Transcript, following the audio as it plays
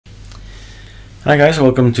Hi guys,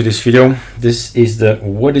 welcome to this video. This is the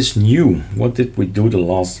what is new. What did we do the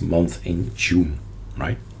last month in June,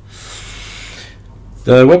 right?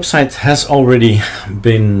 The website has already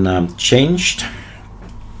been changed,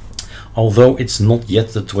 although it's not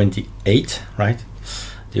yet the 28th, right?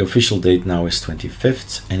 The official date now is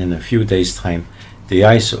 25th, and in a few days time the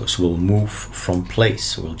ISOs will move from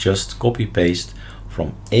place. We'll just copy paste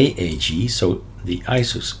from AAG, so the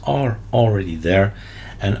ISOs are already there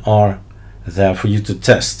and are there for you to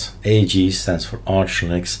test. AAG stands for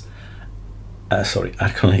ArcoLinux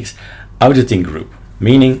Auditing Group,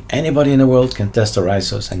 meaning anybody in the world can test our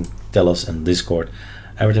ISOs and tell us in Discord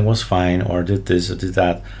everything was fine, or did this or did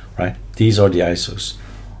that, right? These are the ISOs: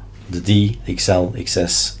 the D, XL,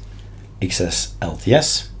 XS, XS,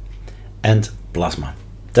 LTS, and Plasma.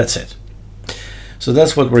 That's it. So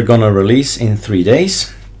that's what we're gonna release in 3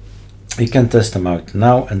 days. You can test them out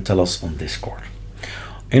now and tell us on Discord.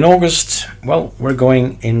 In August, well, we're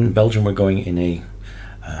going in Belgium, we're going in a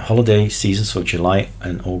holiday season, so July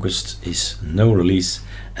and August is no release,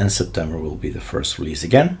 and September will be the first release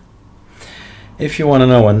again. If you want to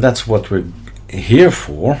know, and that's what we're here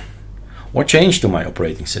for, what changed to my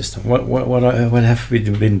operating system, what have we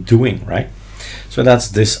been doing, right? So that's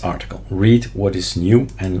this article. Read what is new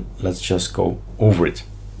and let's just go over it.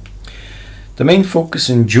 The main focus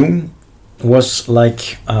in June was,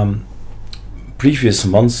 like previous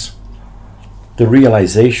months, the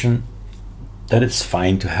realization that it's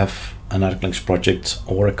fine to have an ArcoLinux project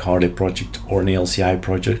or a Kali project or an LCI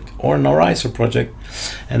project or an Orizer project,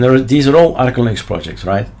 and these are all ArcoLinux projects,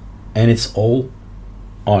 right? And it's all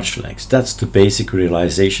ArcoLinux. That's the basic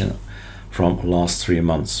realization from last 3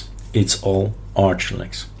 months. It's all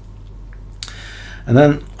ArcoLinux. And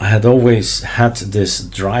then I had always had this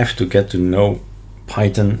drive to get to know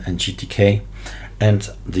Python and GTK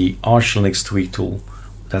and the ArcoLinux tweak tool.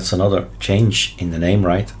 That's another change in the name,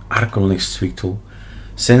 right? ArcoLinux tweak tool.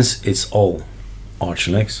 Since it's all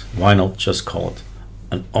ArcoLinux, why not just call it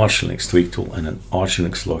an ArcoLinux tweak tool and an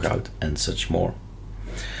ArcoLinux logout and such more.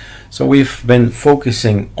 So we've been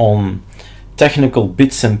focusing on technical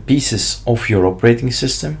bits and pieces of your operating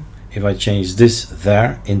system. If I change this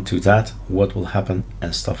there into that, what will happen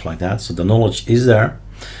and stuff like that. So the knowledge is there,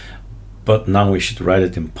 but now we should write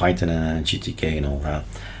it in Python and GTK and all that.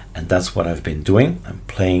 And that's what I've been doing. I'm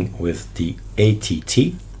playing with the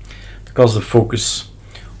ATT because the focus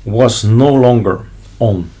was no longer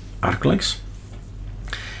on ArcoLinux.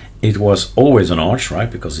 It was always on Arch, right?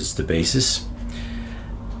 Because it's the basis.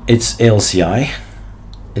 It's LCI.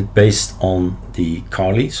 It's based on the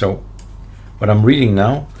Kali. So what I'm reading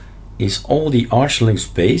now is all the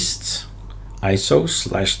ArcoLinux based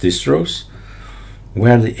ISOs/distros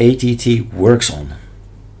where the ATT works on.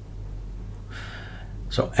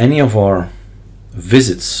 So any of our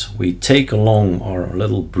visits, we take along our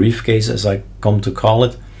little briefcase, as I come to call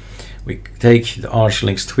it. We take the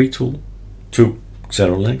ArcoLinux tweak tool to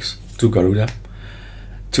Xero Linux, to Garuda,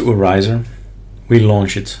 to Orizer. We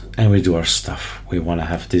launch it and we do our stuff. We want to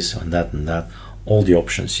have this and that and that. All the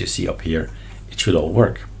options you see up here, it should all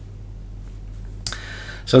work.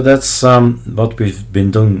 So that's what we've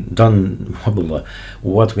been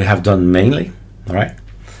what we have done mainly, all right?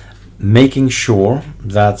 Making sure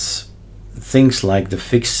that things like the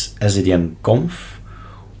fix SEDN-conf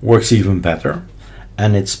works even better,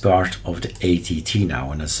 and it's part of the ATT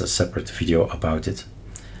now, and there's a separate video about it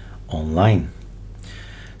online.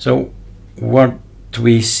 So what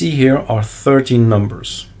we see here are 13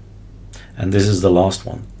 numbers, and this is the last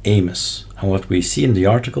one, Amos. And what we see in the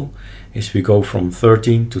article is we go from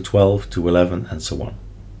 13 to 12 to 11 and so on.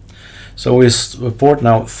 So we report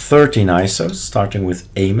now 13 ISOs, starting with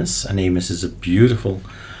Amos, and Amos is a beautiful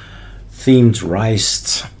themed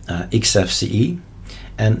raised XFCE.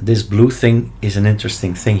 And this blue thing is an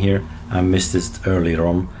interesting thing here. I missed it earlier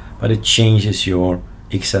on, but it changes your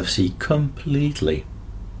XFCE completely,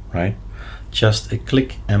 right? Just a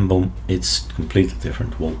click and boom, it's completely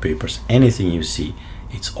different wallpapers. Anything you see,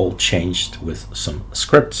 it's all changed with some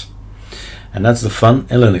scripts. And that's the fun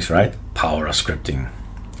in Linux, right? Power of scripting.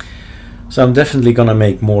 So I'm definitely gonna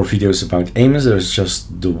make more videos about Amos. There's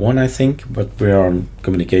just the one, I think, but we are on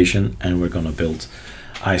communication and we're gonna build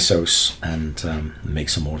ISOs and make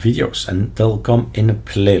some more videos, and they'll come in a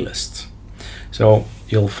playlist. So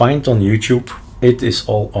you'll find on YouTube, it is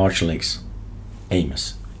all ArcoLinux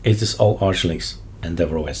Amos. It is all ArcoLinux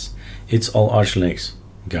EndeavourOS. It's all ArcoLinux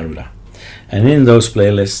Garuda. And in those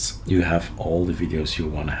playlists, you have all the videos you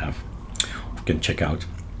want to have. You can check out,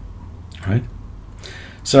 right?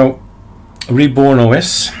 So Reborn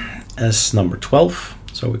OS as number 12.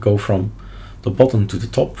 So we go from the bottom to the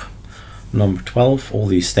top. number 12. All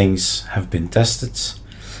these things have been tested,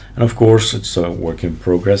 and of course it's a work in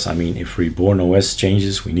progress. I mean, if Reborn OS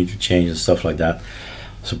changes, we need to change and stuff like that.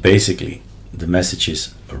 So basically the message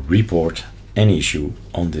is report any issue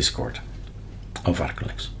on Discord of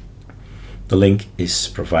ArcoLinux. The link is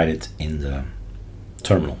provided in the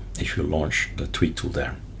terminal if you launch the tweet tool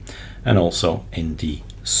there, and also in the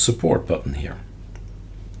support button here.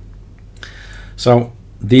 So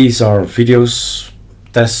these are videos,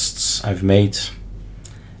 tests I've made,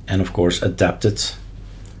 and of course adapted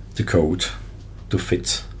the code to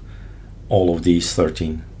fit all of these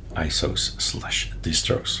 13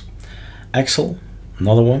 ISOs/distros. Axel,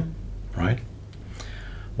 another one, right?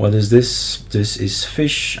 What is this? This is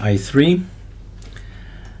Fish i3,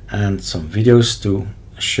 and some videos to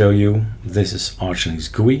show you. This is ArcoLinux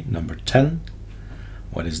GUI number 10.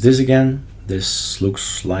 What is this again? This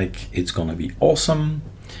looks like it's gonna be awesome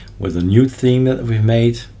with a new theme that we've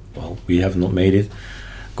made. Well, we have not made it.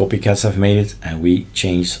 Copycats have made it, and we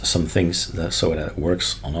changed some things so that it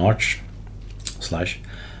works on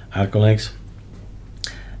Arch/ArcoLinux.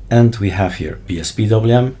 And we have here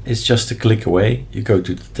BSPWM. It's just a click away. You go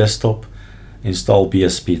to the desktop, install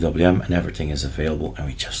BSPWM, and everything is available, and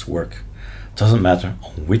we just work. Doesn't matter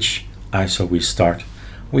on which ISO we start.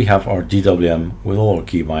 We have our DWM with all our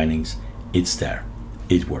key bindings. It's there.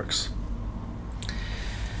 It works.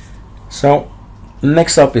 So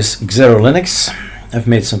next up is Xero Linux. I've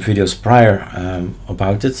made some videos prior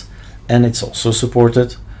about it, and it's also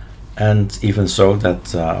supported, and even so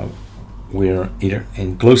that we're either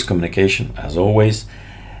in close communication as always,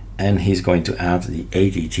 and he's going to add the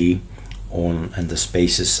ATT on and the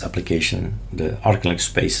Spaces application, the ArcoLinux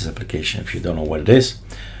Spaces application. If you don't know what it is,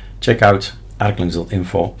 check out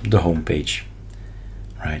ArcoLinux.info, the homepage,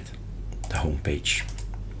 right? The homepage.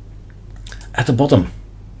 At the bottom,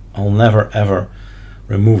 I'll never ever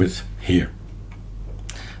remove it here.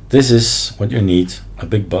 This is what you need, a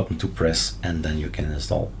big button to press, and then you can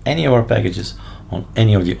install any of our packages on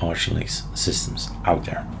any of the ArcoLinux systems out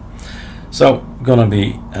there. So gonna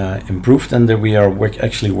be improved, and we are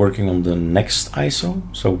actually working on the next ISO.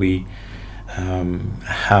 So we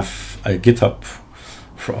have a GitHub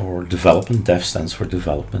for our development. Dev stands for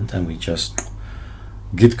development, and we just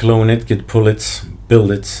git clone it, git pull it,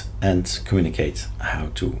 build it, and communicate how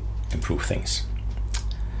to improve things.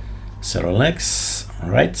 Xero Linux, all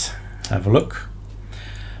right, have a look.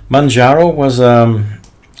 Manjaro was, I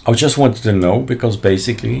just wanted to know, because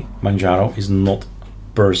basically Manjaro is not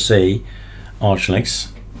per se ArcoLinux.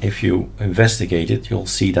 If you investigate it, you'll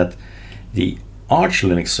see that the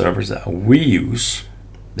ArcoLinux servers that we use,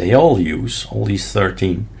 they all use, all these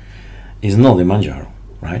 13, is not in Manjaro,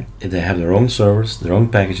 right? They have their own servers, their own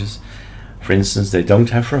packages. For instance, they don't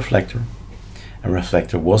have Reflector, and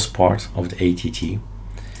Reflector was part of the ATT.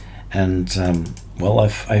 And well,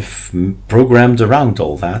 I've programmed around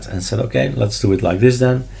all that and said, okay, let's do it like this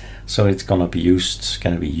then. So it's gonna be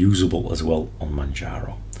usable as well on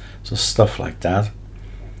Manjaro. So stuff like that.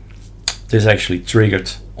 This actually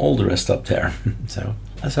triggered all the rest up there. So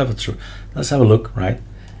let's have a look, right?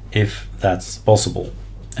 If that's possible,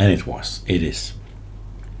 and it is.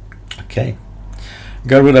 Okay.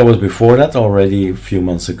 Garuda was before that, already a few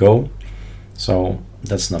months ago. So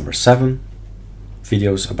that's number 7.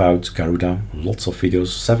 Videos about Garuda, lots of videos,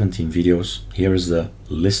 17 videos. Here is the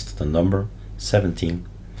list, the number 17.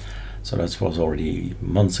 So that was already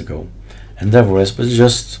months ago. And that was, but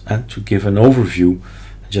just to give an overview,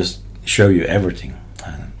 just show you everything.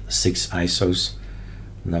 6 ISOs,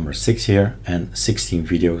 number 6 here, and 16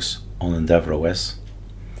 videos on EndeavourOS.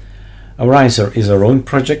 Ariser is our own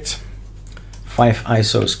project. 5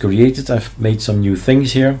 ISOs created. I've made some new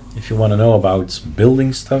things here. If you want to know about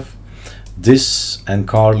building stuff, this and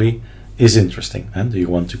Carly is interesting. And do you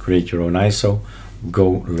want to create your own ISO?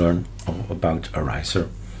 Go learn about Ariser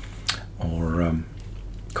or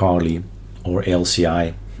Carly or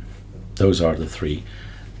LCI. Those are the 3.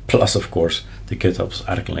 Plus, of course, the GitHub's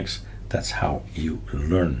ArcoLinux. That's how you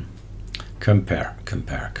learn. Compare.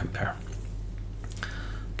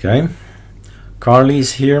 Okay. Carly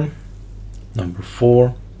is here. Number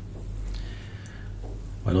 4.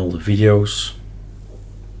 With all the videos.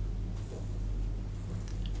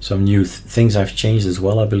 Some new things I've changed as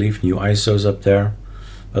well, I believe. New ISOs up there.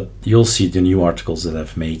 But you'll see the new articles that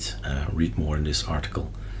I've made. Read more in this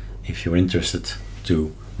article if you're interested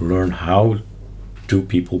to learn how do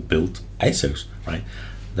people build ISOs, right?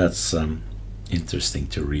 That's interesting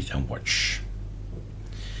to read and watch.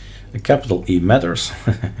 The capital E matters,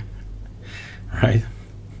 right?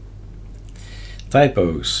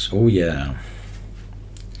 Typos, oh yeah.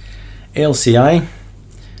 ALCI,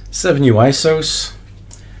 7 new ISOs.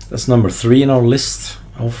 That's number 3 in our list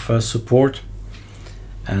of support,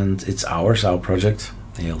 and it's our project,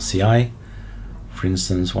 ALCI. For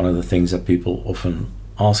instance, one of the things that people often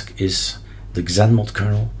ask is the Xenmoth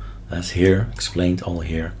kernel. That's here, explained all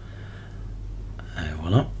here. And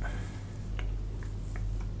voila.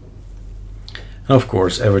 And of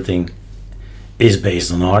course, everything is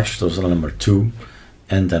based on Arch. Those are number 2.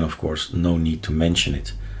 And then, of course, no need to mention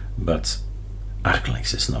it, but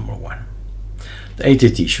ArcoLinux is number 1. The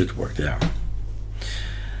ATT should work there.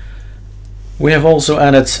 We have also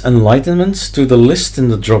added Enlightenment to the list in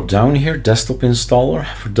the drop down here, desktop installer.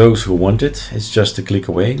 For those who want it, it's just a click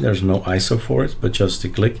away. There's no ISO for it, but just a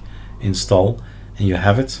click, install, and you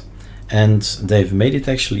have it. And they've made it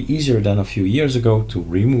actually easier than a few years ago to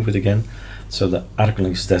remove it again. So the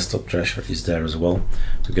ArcoLinux desktop treasure is there as well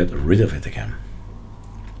to get rid of it again.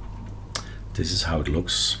 This is how it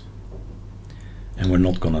looks. And we're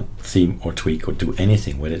not gonna theme or tweak or do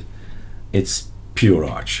anything with it. It's pure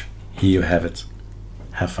Arch. Here you have it.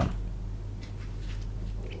 Have fun.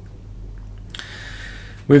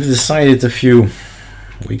 We've decided a few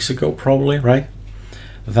weeks ago, probably, right,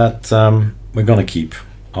 that we're gonna keep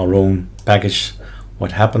our own package.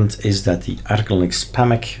 What happened is that the ArcoLinux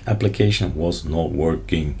PAMAC application was not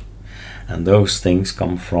working, and those things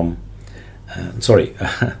come from sorry,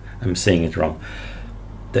 I'm saying it wrong.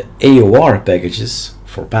 The AOR packages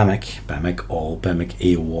for PAMAC, PAMAC all, PAMAC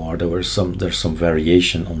AOR, there's some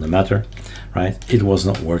variation on the matter, right? It was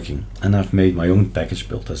not working, and I've made my own package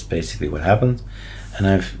build. That's basically what happened, and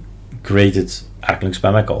I've created ArcoLinux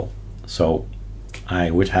PAMAC all. So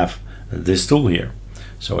I would have this tool here,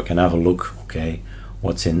 so I can have a look. Okay,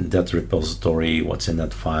 what's in that repository? What's in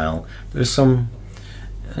that file? There's some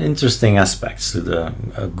interesting aspects to the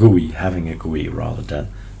GUI, having a GUI rather than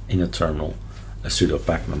in a terminal a sudo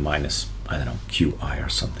pacman minus, I don't know, QI or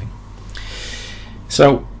something.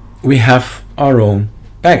 So we have our own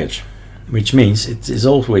package, which means it is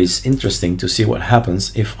always interesting to see what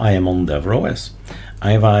happens if I am on DevOS.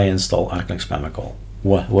 If I install ArcoLinux PAMAC all,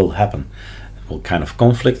 what will happen? It will kind of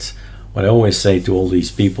conflict. What I always say to all these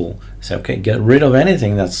people is, okay, get rid of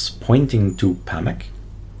anything that's pointing to PAMAC,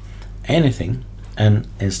 anything, and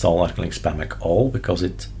install ArcoLinux PAMAC all, because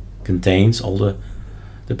it contains all the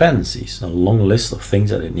dependencies, a long list of things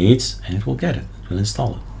that it needs, and it will get it, it will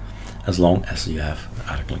install it, as long as you have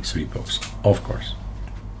ArcoLinux repos, of course.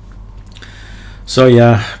 So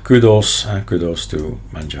yeah, kudos to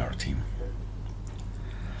Manjaro team.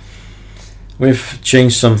 We've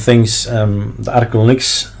changed some things. The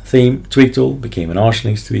ArcoLinux theme tweak tool became an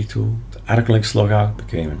ArcoLinux tweak tool. The ArcoLinux logout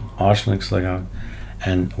became an ArcoLinux logout,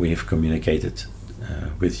 and we have communicated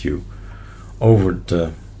with you over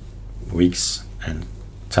the weeks and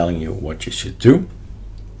telling you what you should do.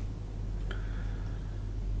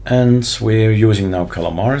 And we're using now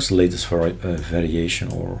Calamares, the latest variation,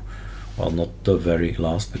 or well, not the very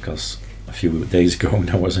last, because a few days ago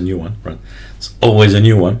there was a new one, but it's always a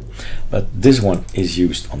new one. But this one is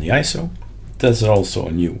used on the ISO. There's also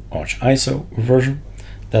a new Arch ISO version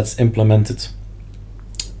that's implemented,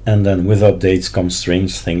 and then with updates come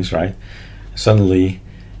strange things, right? Suddenly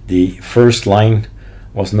the first line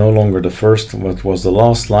was no longer the first, but was the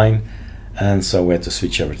last line, and so we had to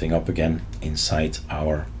switch everything up again inside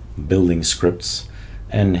our building scripts,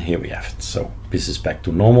 and here we have it. So this is back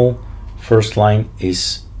to normal. First line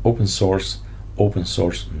is open source,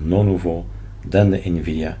 no nouveau, then the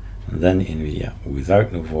NVIDIA, and then the NVIDIA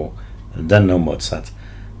without nouveau, and then no mod set.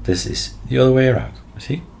 This is the other way around,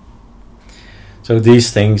 see? So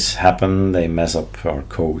these things happen, they mess up our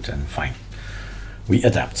code, and fine, we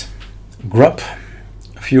adapt. Grub,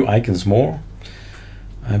 a few icons more.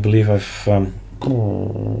 I believe I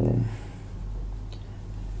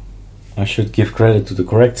should give credit to the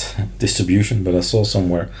correct distribution, but I saw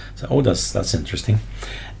somewhere, so oh, that's interesting,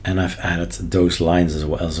 and I've added those lines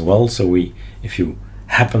as well. So if you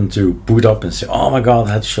happen to boot up and say, oh my god,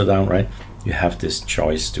 I had to shut down, right, you have this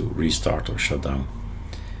choice to restart or shut down.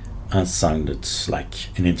 That sounded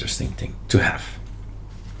like an interesting thing to have.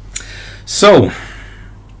 So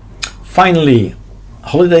finally,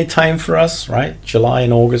 holiday time for us, right? July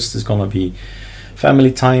and August is gonna be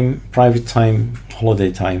family time, private time,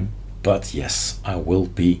 holiday time. But yes, I will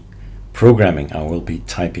be programming, I will be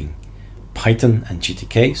typing Python and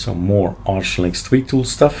GTK, so more ArcoLinux tweak tool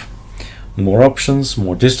stuff, more options,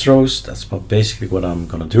 more distros. That's basically what I'm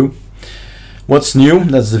gonna do. What's new?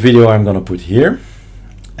 That's the video I'm gonna put here,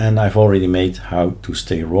 and I've already made how to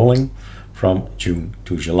stay rolling from June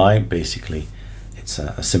to July. Basically, it's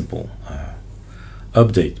a simple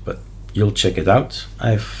update, but you'll check it out.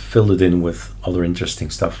 I've filled it in with other interesting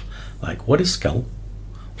stuff, like what is Skel?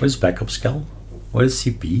 What is backup Skel? what is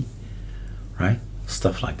CP, right?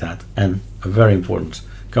 Stuff like that. And a very important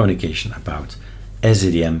communication about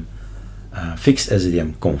SEDM, fix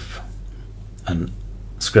SEDM conf, a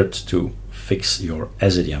script to fix your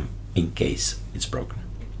SEDM in case it's broken.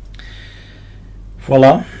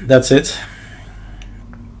 Voila, that's it.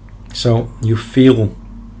 So you feel,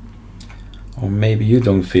 or maybe you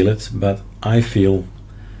don't feel it, but I feel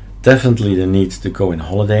definitely the need to go in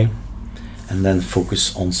holiday and then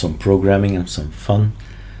focus on some programming and some fun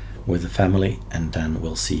with the family, and then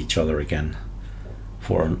we'll see each other again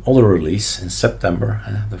for another release in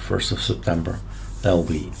September, the 1st of September. There'll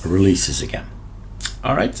be releases again.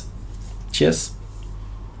 All right, cheers.